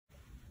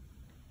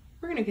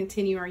We're going to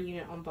continue our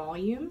unit on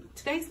volume.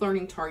 Today's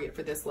learning target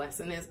for this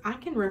lesson is I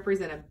can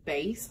represent a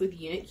base with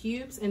unit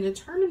cubes and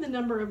determine the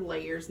number of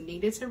layers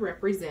needed to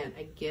represent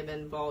a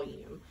given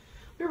volume.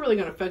 We're really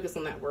going to focus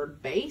on that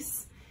word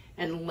base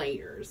and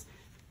layers,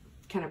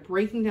 kind of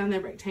breaking down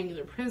that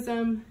rectangular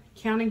prism,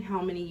 counting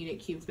how many unit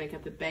cubes make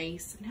up the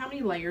base, and how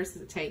many layers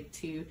does it take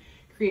to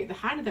create the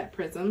height of that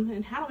prism,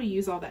 and how do we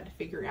use all that to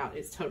figure out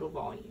its total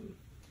volume.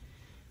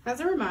 As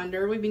a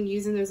reminder, we've been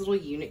using those little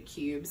unit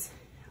cubes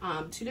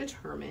to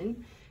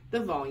determine the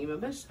volume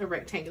of a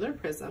rectangular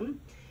prism.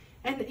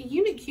 And a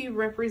unit cube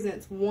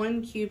represents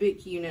 1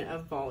 cubic unit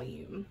of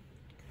volume,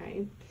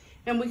 okay?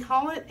 And we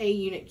call it a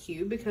unit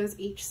cube because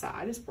each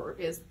side is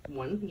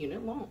 1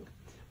 unit long,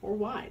 or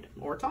wide,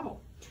 or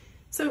tall.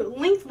 So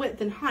length,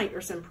 width, and height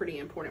are some pretty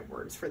important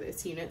words for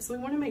this unit, so we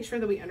want to make sure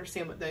that we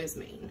understand what those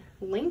mean.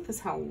 Length is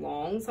how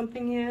long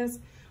something is,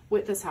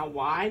 width is how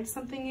wide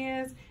something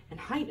is, and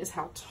height is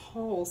how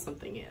tall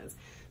something is.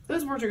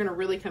 Those words are going to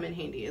really come in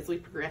handy as we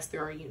progress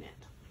through our unit.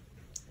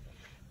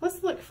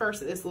 Let's look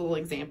first at this little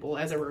example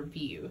as a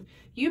review.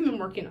 You've been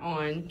working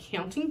on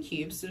counting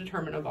cubes to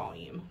determine a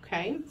volume,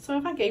 okay? So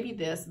if I gave you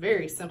this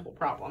very simple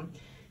problem,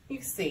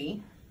 you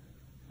see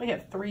we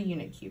have 3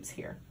 unit cubes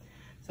here.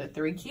 So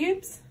 3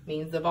 cubes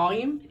means the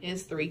volume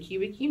is 3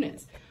 cubic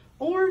units,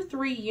 or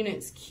 3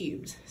 units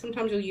cubed.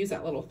 Sometimes you'll use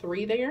that little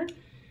 3 there,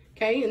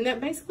 okay? And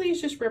that basically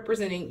is just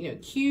representing,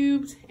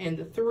 cubed, and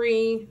the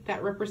 3,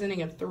 that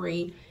representing of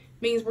 3,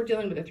 means we're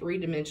dealing with a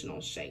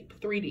 3-dimensional shape,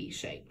 3D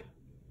shape,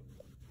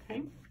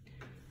 okay?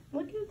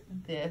 Look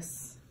at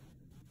this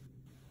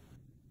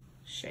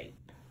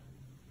shape,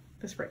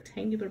 this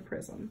rectangular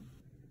prism.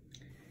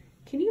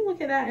 Can you look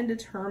at that and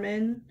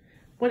determine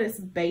what its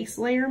base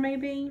layer may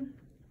be?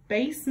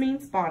 Base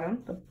means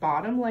bottom, the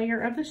bottom layer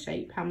of the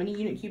shape. How many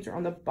unit cubes are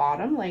on the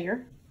bottom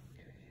layer?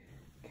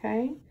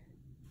 Okay.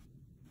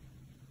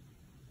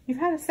 You've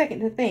had a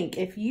second to think.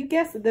 If you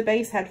guessed that the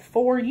base had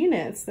 4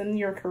 units, then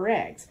you're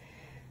correct.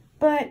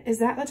 But is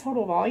that the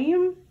total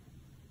volume?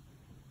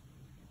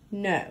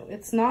 No,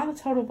 it's not the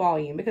total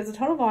volume because the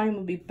total volume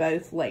would be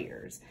both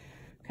layers.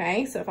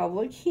 Okay, so if I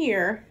look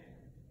here,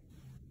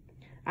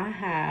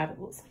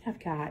 looks like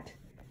I've got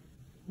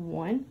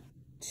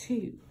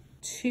 2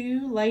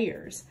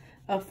 layers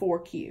of 4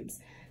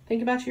 cubes.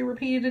 Think about your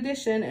repeated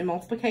addition and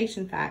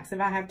multiplication facts. If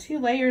I have 2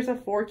 layers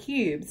of 4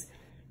 cubes,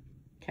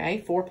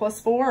 okay, 4 plus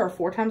 4 or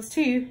 4 times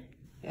 2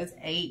 is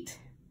 8.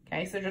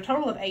 Okay, so there's a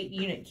total of 8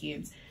 unit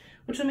cubes,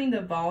 which will mean the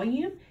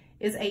volume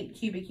is 8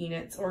 cubic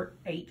units or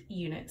 8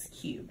 units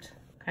cubed,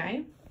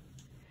 okay?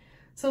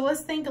 So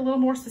let's think a little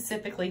more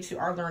specifically to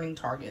our learning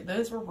target.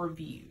 Those were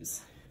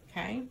reviews,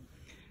 okay?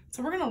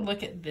 So we're gonna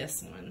look at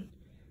this one.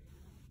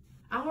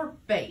 Our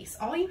base,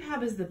 all you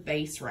have is the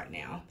base right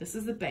now. This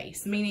is the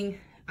base, meaning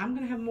I'm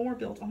gonna have more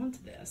built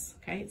onto this,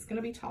 okay? It's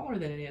gonna be taller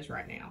than it is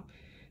right now.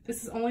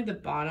 This is only the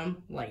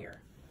bottom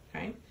layer,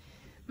 okay?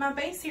 My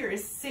base here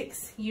is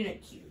 6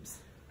 unit cubes,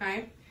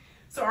 okay?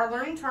 So our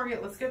learning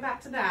target, let's go back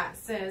to that,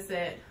 says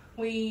that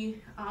we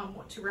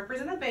want to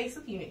represent a base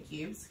with unit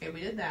cubes. Okay,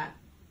 we did that.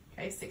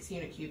 Okay, 6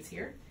 unit cubes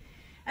here.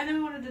 And then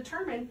we want to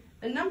determine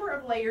the number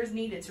of layers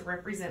needed to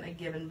represent a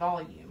given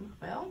volume.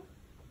 Well,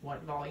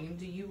 what volume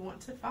do you want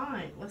to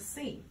find? Let's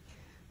see.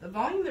 The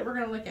volume that we're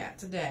going to look at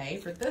today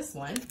for this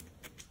one,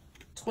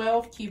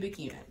 12 cubic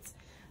units.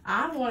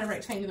 I want a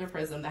rectangular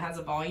prism that has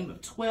a volume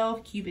of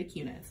 12 cubic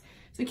units.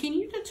 So can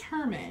you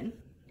determine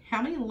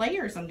how many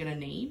layers I'm going to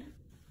need?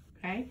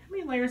 Okay, how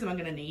many layers am I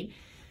going to need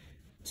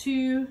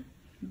to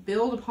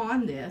build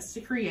upon this to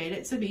create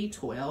it to be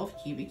 12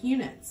 cubic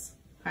units?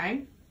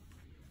 Okay,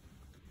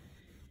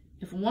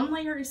 if 1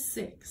 layer is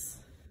 6,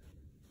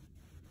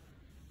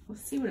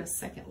 let's see what a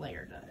second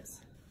layer does.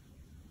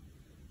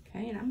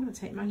 Okay, and I'm going to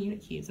take my unit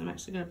cubes. I'm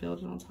actually going to build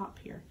it on top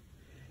here.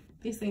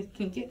 These things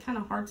can get kind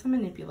of hard to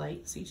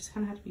manipulate, so you just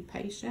kind of have to be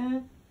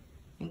patient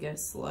and go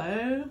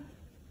slow.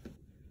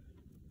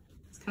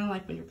 Kind of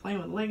like when you're playing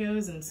with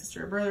Legos and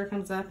sister or brother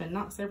comes up and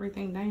knocks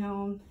everything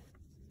down.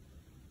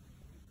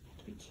 You have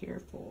to be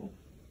careful.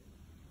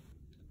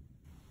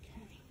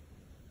 Okay.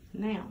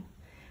 Now,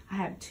 I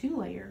have 2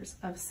 layers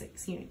of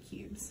 6 unit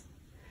cubes.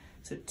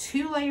 So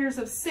 2 layers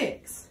of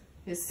 6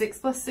 is 6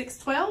 plus 6,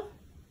 12?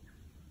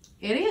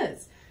 It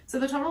is. So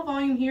the total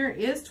volume here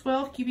is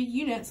 12 cubic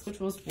units, which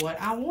was what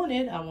I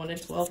wanted. I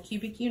wanted 12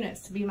 cubic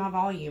units to be my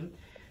volume.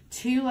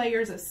 2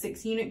 layers of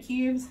 6 unit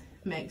cubes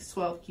makes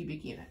 12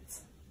 cubic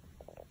units.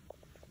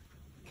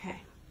 Okay.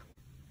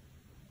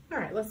 All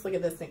right, let's look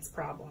at this next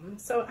problem.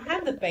 So I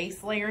have the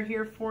base layer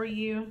here for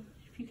you,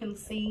 if you can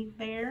see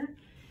there.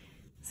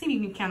 See if you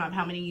can count up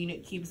how many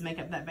unit cubes make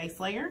up that base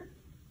layer.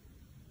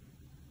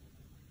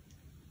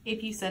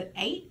 If you said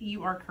 8,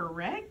 you are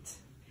correct.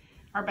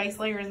 Our base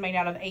layer is made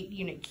out of 8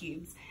 unit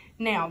cubes.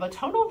 Now, the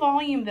total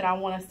volume that I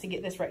want us to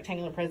get this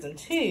rectangular prism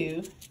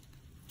to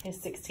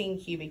is 16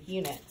 cubic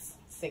units.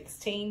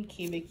 16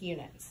 cubic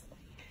units.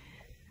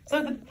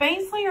 So the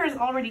base layer is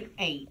already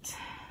 8.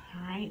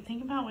 All right,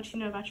 think about what you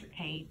know about your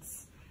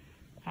 8s.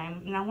 Okay,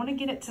 and I want to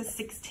get it to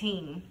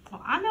 16.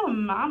 Well, I know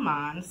in my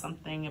mind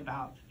something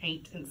about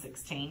 8 and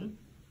 16.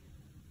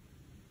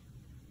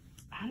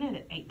 I know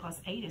that 8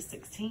 plus 8 is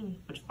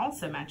 16, which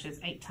also matches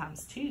 8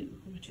 times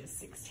 2, which is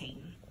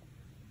 16.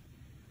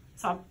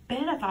 So I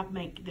bet if I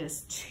make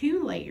this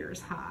 2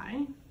 layers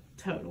high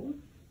total,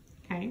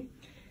 okay,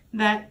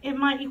 that it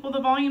might equal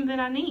the volume that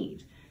I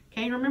need.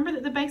 Okay, remember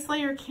that the base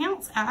layer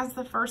counts as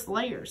the first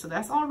layer, so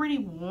that's already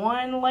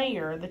 1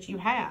 layer that you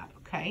have,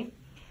 okay?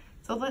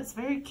 So let's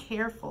very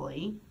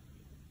carefully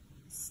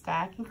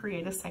stack and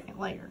create a second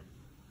layer.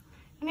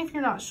 And if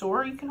you're not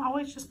sure, you can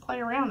always just play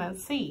around and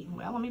see,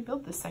 well, let me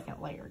build this second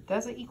layer.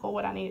 Does it equal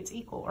what I need it to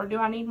equal, or do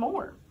I need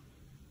more?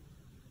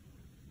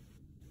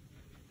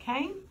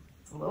 Okay,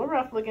 it's a little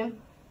rough looking.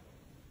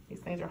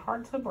 These things are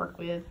hard to work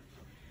with.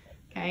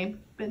 Okay,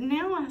 but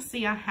now I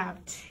see I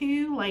have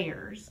 2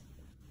 layers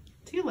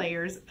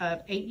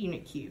of 8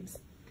 unit cubes.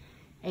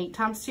 8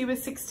 times 2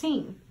 is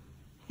 16.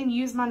 I can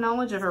use my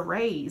knowledge of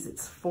arrays.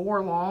 It's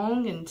 4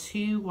 long and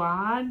 2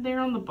 wide there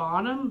on the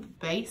bottom. The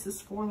base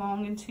is 4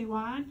 long and 2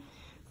 wide.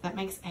 That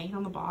makes 8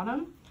 on the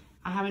bottom.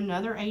 I have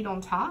another 8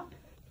 on top.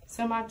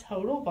 So my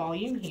total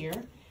volume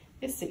here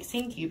is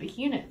 16 cubic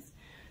units.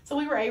 So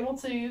we were able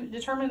to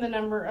determine the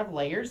number of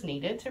layers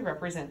needed to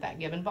represent that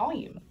given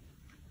volume.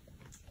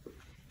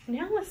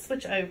 Now let's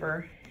switch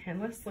over and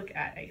let's look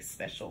at a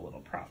special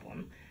little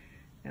problem.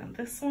 Now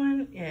this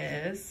one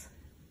is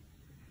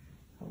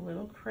a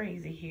little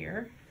crazy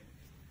here.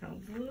 Now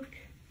look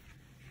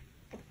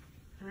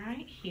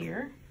right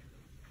here.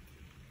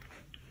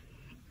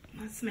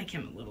 Let's make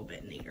him a little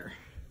bit neater.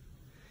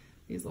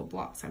 These little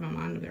blocks have a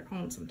mind of their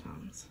own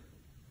sometimes.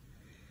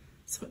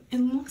 So it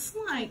looks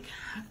like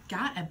I've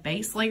got a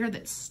base layer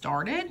that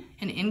started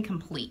and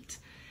incomplete.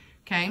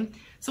 Okay,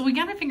 so we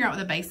got to figure out what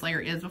the base layer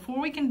is before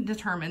we can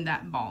determine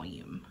that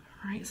volume.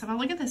 All right, so if I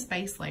look at this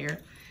base layer,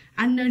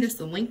 I notice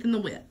the length and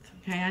the width.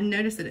 Okay, I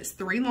notice that it's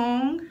 3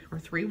 long or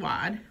 3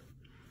 wide.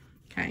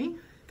 Okay,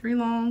 3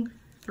 long,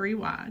 3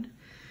 wide.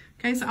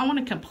 Okay, so I want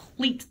to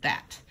complete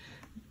that.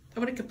 I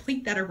want to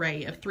complete that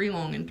array of 3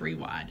 long and 3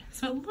 wide.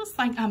 So it looks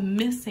like I'm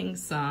missing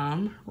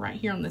some right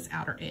here on this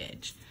outer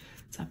edge.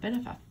 So I bet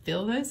if I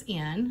fill those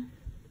in,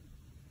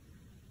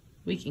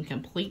 we can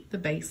complete the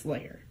base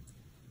layer.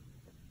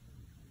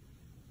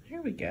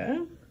 Here we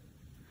go.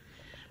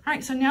 All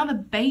right, so now the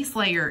base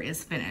layer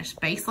is finished.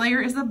 Base layer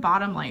is the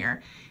bottom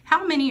layer.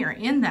 How many are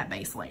in that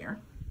base layer?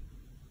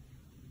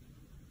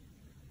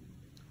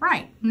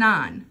 Right,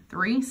 9.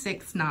 3,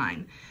 6,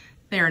 9.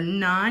 There are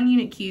 9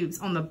 unit cubes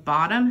on the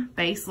bottom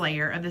base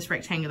layer of this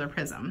rectangular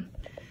prism.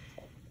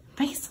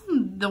 Based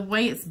on the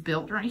way it's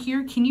built right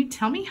here, can you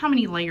tell me how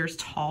many layers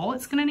tall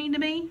it's going to need to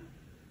be?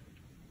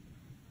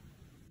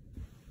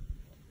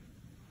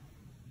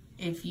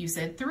 If you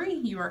said 3,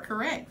 you are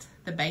correct.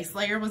 The base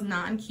layer was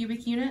 9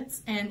 cubic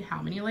units, and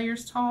how many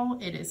layers tall?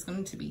 It is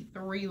going to be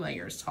 3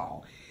 layers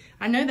tall.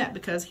 I know that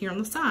because here on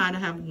the side I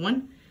have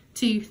 1,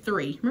 2,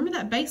 3. Remember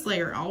that base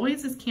layer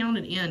always is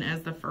counted in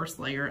as the first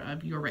layer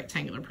of your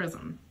rectangular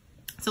prism.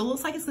 So it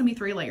looks like it's going to be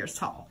 3 layers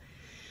tall.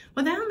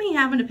 Without me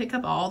having to pick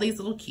up all these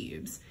little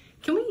cubes,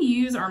 can we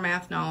use our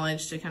math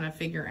knowledge to kind of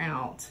figure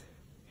out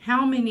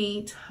how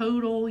many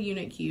total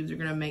unit cubes are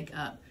going to make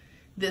up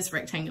this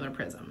rectangular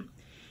prism?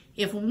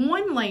 If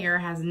 1 layer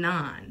has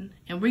 9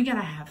 and we got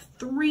to have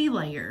 3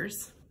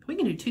 layers, we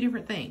can do 2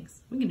 different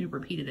things. We can do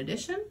repeated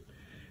addition,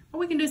 or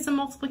we can do some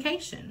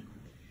multiplication.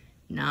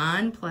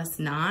 9 plus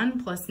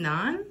 9 plus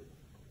 9,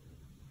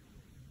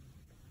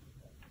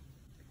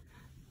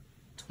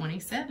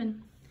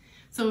 27.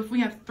 So if we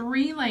have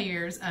 3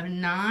 layers of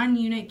 9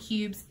 unit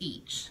cubes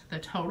each, the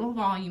total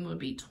volume would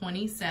be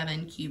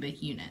 27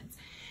 cubic units.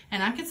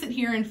 And I could sit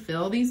here and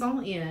fill these all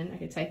in. I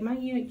could take my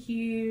unit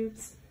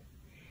cubes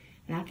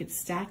and I could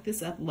stack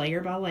this up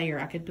layer by layer.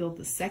 I could build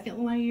the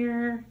second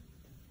layer.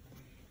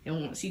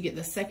 And once you get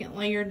the second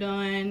layer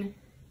done,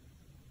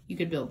 you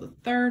could build the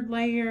third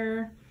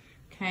layer.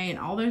 Okay, and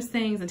all those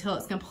things until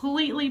it's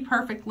completely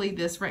perfectly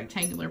this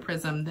rectangular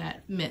prism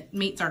that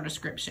meets our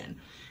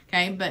description.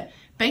 Okay, but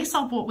based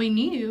off what we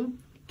knew,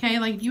 okay,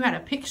 like if you had a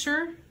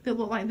picture that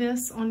looked like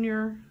this on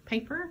your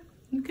paper,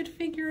 you could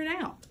figure it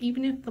out,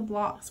 even if the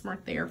blocks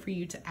weren't there for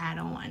you to add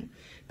on,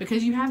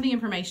 because you have the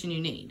information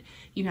you need.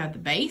 You have the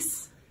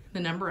base, the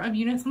number of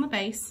units on the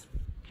base,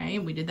 okay,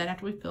 and we did that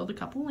after we filled a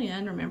couple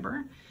in,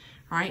 remember?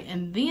 All right,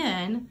 and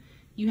then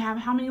you have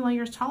how many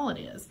layers tall it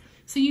is.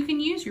 So you can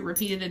use your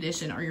repeated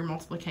addition or your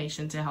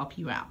multiplication to help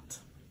you out.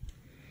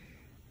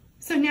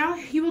 So now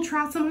you will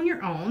try some on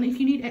your own. If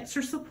you need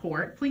extra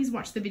support, please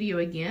watch the video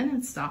again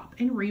and stop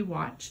and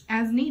rewatch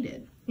as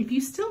needed. If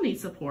you still need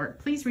support,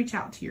 please reach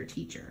out to your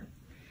teacher.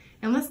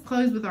 And let's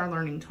close with our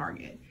learning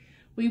target.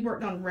 We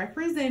worked on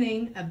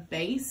representing a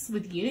base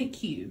with unit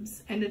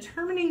cubes and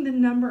determining the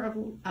number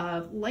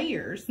of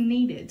layers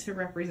needed to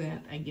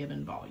represent a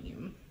given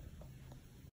volume.